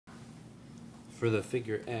For the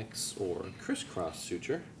figure X or crisscross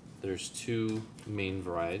suture, there's two main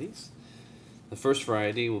varieties. The first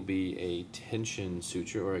variety will be a tension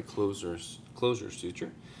suture or a closure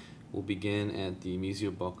suture. We'll begin at the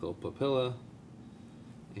mesiobuccal papilla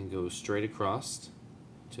and go straight across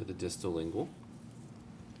to the distolingual.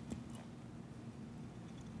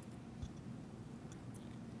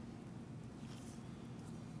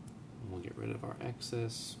 We'll get rid of our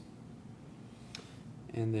excess.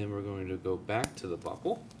 And then we're going to go back to the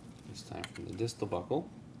buccal, this time from the distobuccal,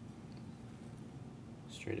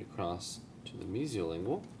 straight across to the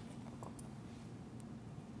mesiolingual.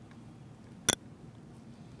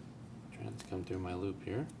 Try not to come through my loop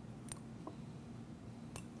here.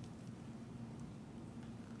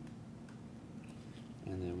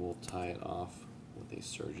 And then we'll tie it off with a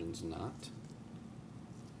surgeon's knot.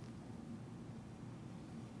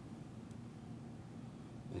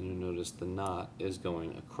 And you'll notice the knot is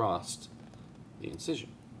going across the incision.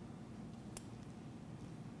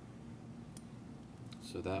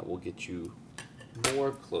 So that will get you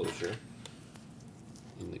more closure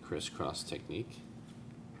in the crisscross technique.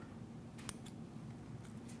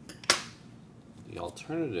 The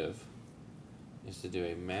alternative is to do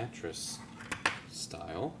a mattress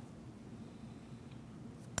style,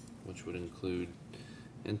 which would include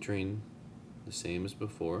entering the same as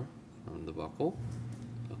before from the buccal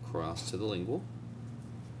across to the lingual,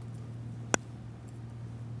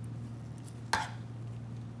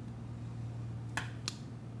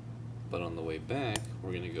 but on the way back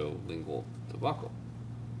we're going to go lingual to buccal.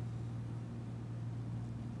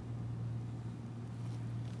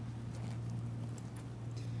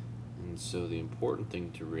 And so the important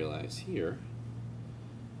thing to realize here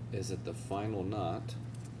is that the final knot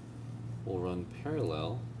will run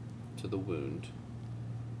parallel to the wound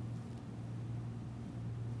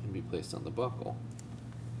and be placed on the buccal,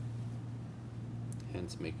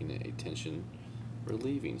 hence making it a tension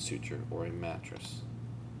relieving suture or a mattress.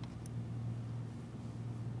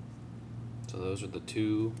 So those are the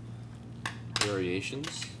two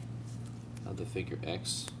variations of the figure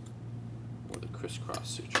X or the crisscross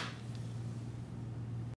suture.